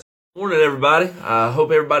Morning, everybody. I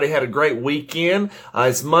hope everybody had a great weekend.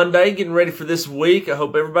 It's Monday, getting ready for this week. I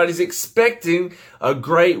hope everybody's expecting a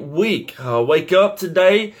great week. Wake up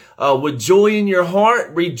today with joy in your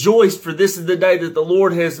heart. Rejoice, for this is the day that the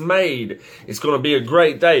Lord has made. It's going to be a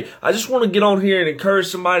great day. I just want to get on here and encourage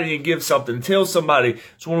somebody and give something. Tell somebody.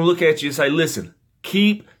 Just want to look at you and say, listen,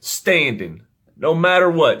 keep standing. No matter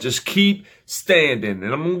what, just keep standing.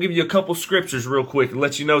 And I'm going to give you a couple scriptures real quick and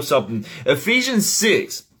let you know something. Ephesians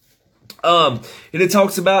 6. And it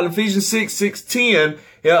talks about in Ephesians 6:10,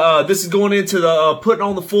 this is going into the putting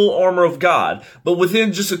on the full armor of God. But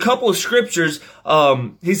within just a couple of scriptures,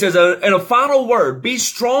 he says, and a final word, be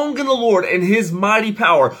strong in the Lord and his mighty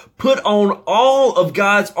power. Put on all of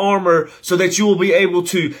God's armor so that you will be able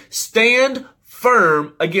to stand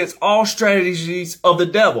firm against all strategies of the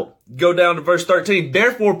devil. Go down to verse 13.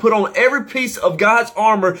 Therefore, put on every piece of God's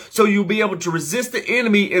armor so you'll be able to resist the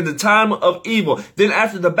enemy in the time of evil. Then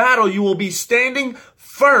after the battle, you will be standing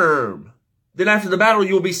firm. And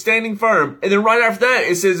then right after that,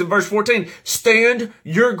 it says in verse 14, stand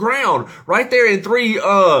your ground. Right there in three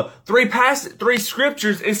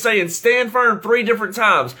scriptures, it's saying stand firm 3 different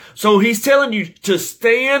times. So he's telling you to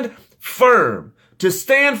stand firm. To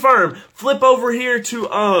stand firm. Flip over here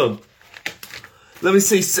to, let me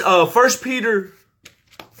see, 1 Peter,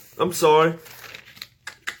 I'm sorry.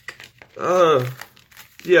 Right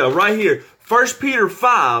here. 1 Peter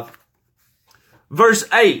 5, verse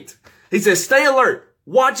 8. He says, stay alert.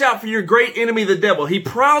 Watch out for your great enemy, the devil. He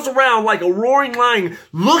prowls around like a roaring lion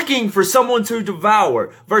looking for someone to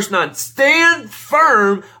devour. Verse 9, stand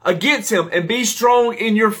firm against him and be strong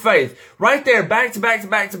in your faith. Right there, back to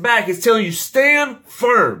back, it's telling you stand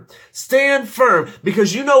firm. Stand firm.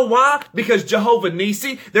 Because you know why? Because Jehovah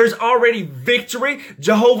Nissi, there's already victory.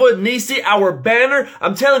 Jehovah Nissi, our banner.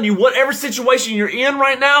 I'm telling you, whatever situation you're in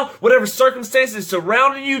right now, whatever circumstances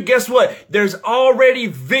surrounding you, guess what? There's already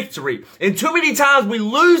victory. And too many times we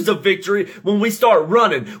lose the victory when we start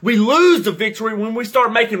running. We lose the victory when we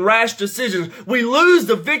start making rash decisions. We lose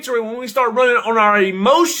the victory when we start running on our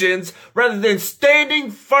emotions rather than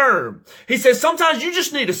standing firm. He says sometimes you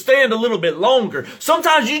just need to stand a little bit longer.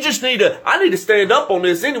 Sometimes you just I need to stand up on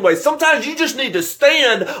this anyway. Sometimes you just need to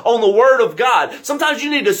stand on the word of God. Sometimes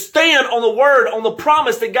you need to stand on the word, on the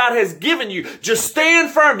promise that God has given you. Just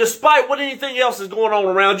stand firm despite what anything else is going on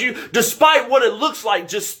around you. Despite what it looks like,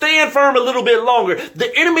 just stand firm a little bit longer.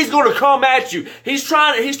 The enemy's going to come at you. He's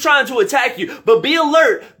trying to attack you, but be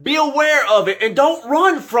alert, be aware of it, and don't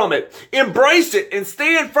run from it. Embrace it and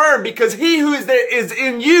stand firm, because he who is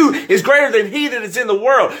in you is greater than he that is in the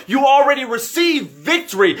world. You already received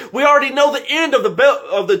victory. We already know the end of the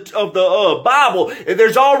Bible, and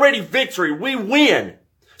there's already victory. We win.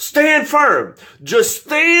 Stand firm. Just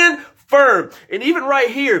stand firm. And even right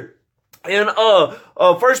here in 1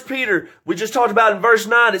 Peter, we just talked about in verse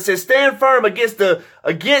 9, it says, stand firm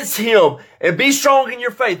against him and be strong in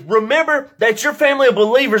your faith. Remember that your family of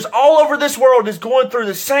believers all over this world is going through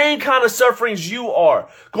the same kind of sufferings you are.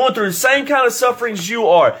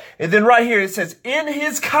 And then right here it says, in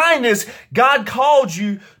his kindness, God called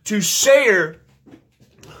you to share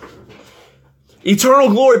eternal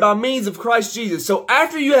glory by means of Christ Jesus. So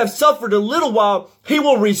after you have suffered a little while, he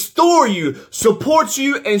will restore you, support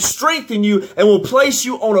you, and strengthen you, and will place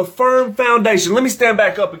you on a firm foundation. Let me stand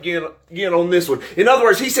back up again on this one. In other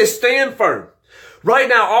words, he says stand firm. Right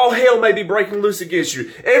now, all hell may be breaking loose against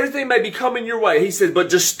you. Everything may be coming your way. He says,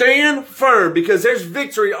 but just stand firm, because there's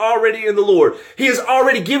victory already in the Lord. He has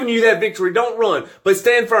already given you that victory. Don't run, but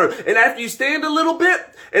stand firm. And after you stand a little bit,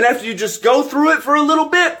 and after you just go through it for a little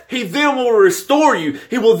bit, he then will restore you.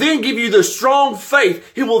 He will then give you the strong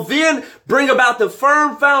faith. He will then bring about the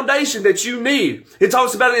firm foundation that you need. It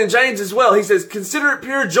talks about it in James as well. He says, consider it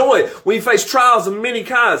pure joy when you face trials of many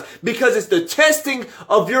kinds, because it's the testing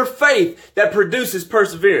of your faith that produces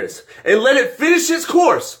perseverance. And let it finish its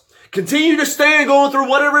course. Continue to stand going through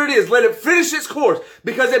whatever it is. Let it finish its course,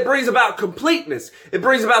 because it brings about completeness. It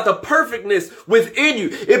brings about the perfectness within you.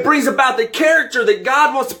 It brings about the character that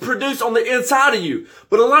God wants to produce on the inside of you.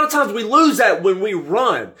 But a lot of times we lose that when we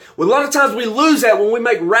run. A lot of times we lose that when we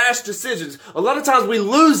make rash decisions. A lot of times we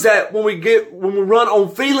lose that when we run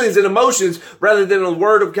on feelings and emotions rather than on the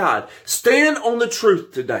word of God. Stand on the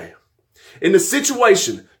truth today. In the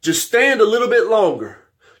situation, just stand a little bit longer.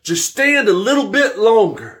 Just stand a little bit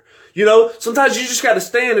longer. You know, sometimes you just got to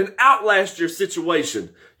stand and outlast your situation.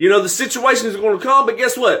 You know, the situation is going to come, but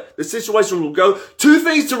guess what? The situation will go. 2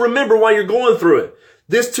 things to remember while you're going through it.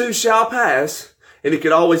 This too shall pass, and it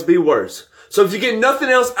could always be worse. So if you get nothing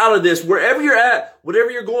else out of this, wherever you're at, whatever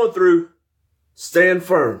you're going through, stand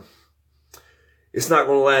firm. It's not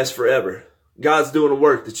going to last forever. God's doing a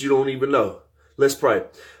work that you don't even know. Let's pray.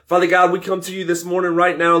 Father God, we come to you this morning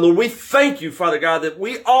right now. Lord, we thank you, Father God, that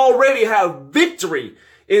we already have victory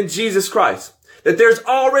in Jesus Christ. That there's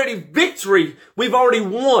already victory. We've already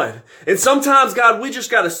won. And sometimes, God, we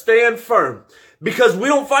just got to stand firm. Because we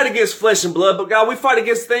don't fight against flesh and blood, but God, we fight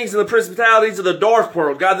against things in the principalities of the dark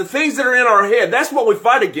world. God, the things that are in our head, that's what we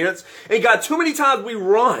fight against. And God, too many times we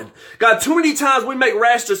run. God, too many times we make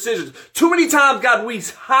rash decisions. Too many times, God, we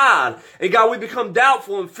hide. And God, we become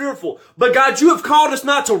doubtful and fearful. But God, you have called us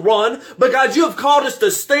not to run, but God, you have called us to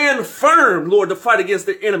stand firm, Lord, to fight against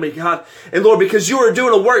the enemy, God. And Lord, because you are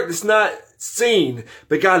doing a work that's not seen,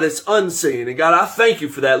 but God, it's unseen. And God, I thank you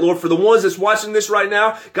for that, Lord, for the ones that's watching this right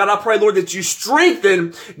now. God, I pray, Lord, that you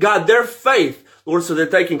strengthen, God, their faith, Lord, so that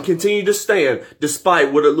they can continue to stand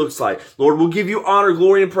despite what it looks like. Lord, we'll give you honor,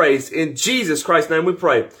 glory, and praise. In Jesus Christ's name we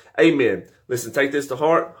pray. Amen. Listen, take this to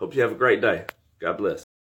heart. Hope you have a great day. God bless.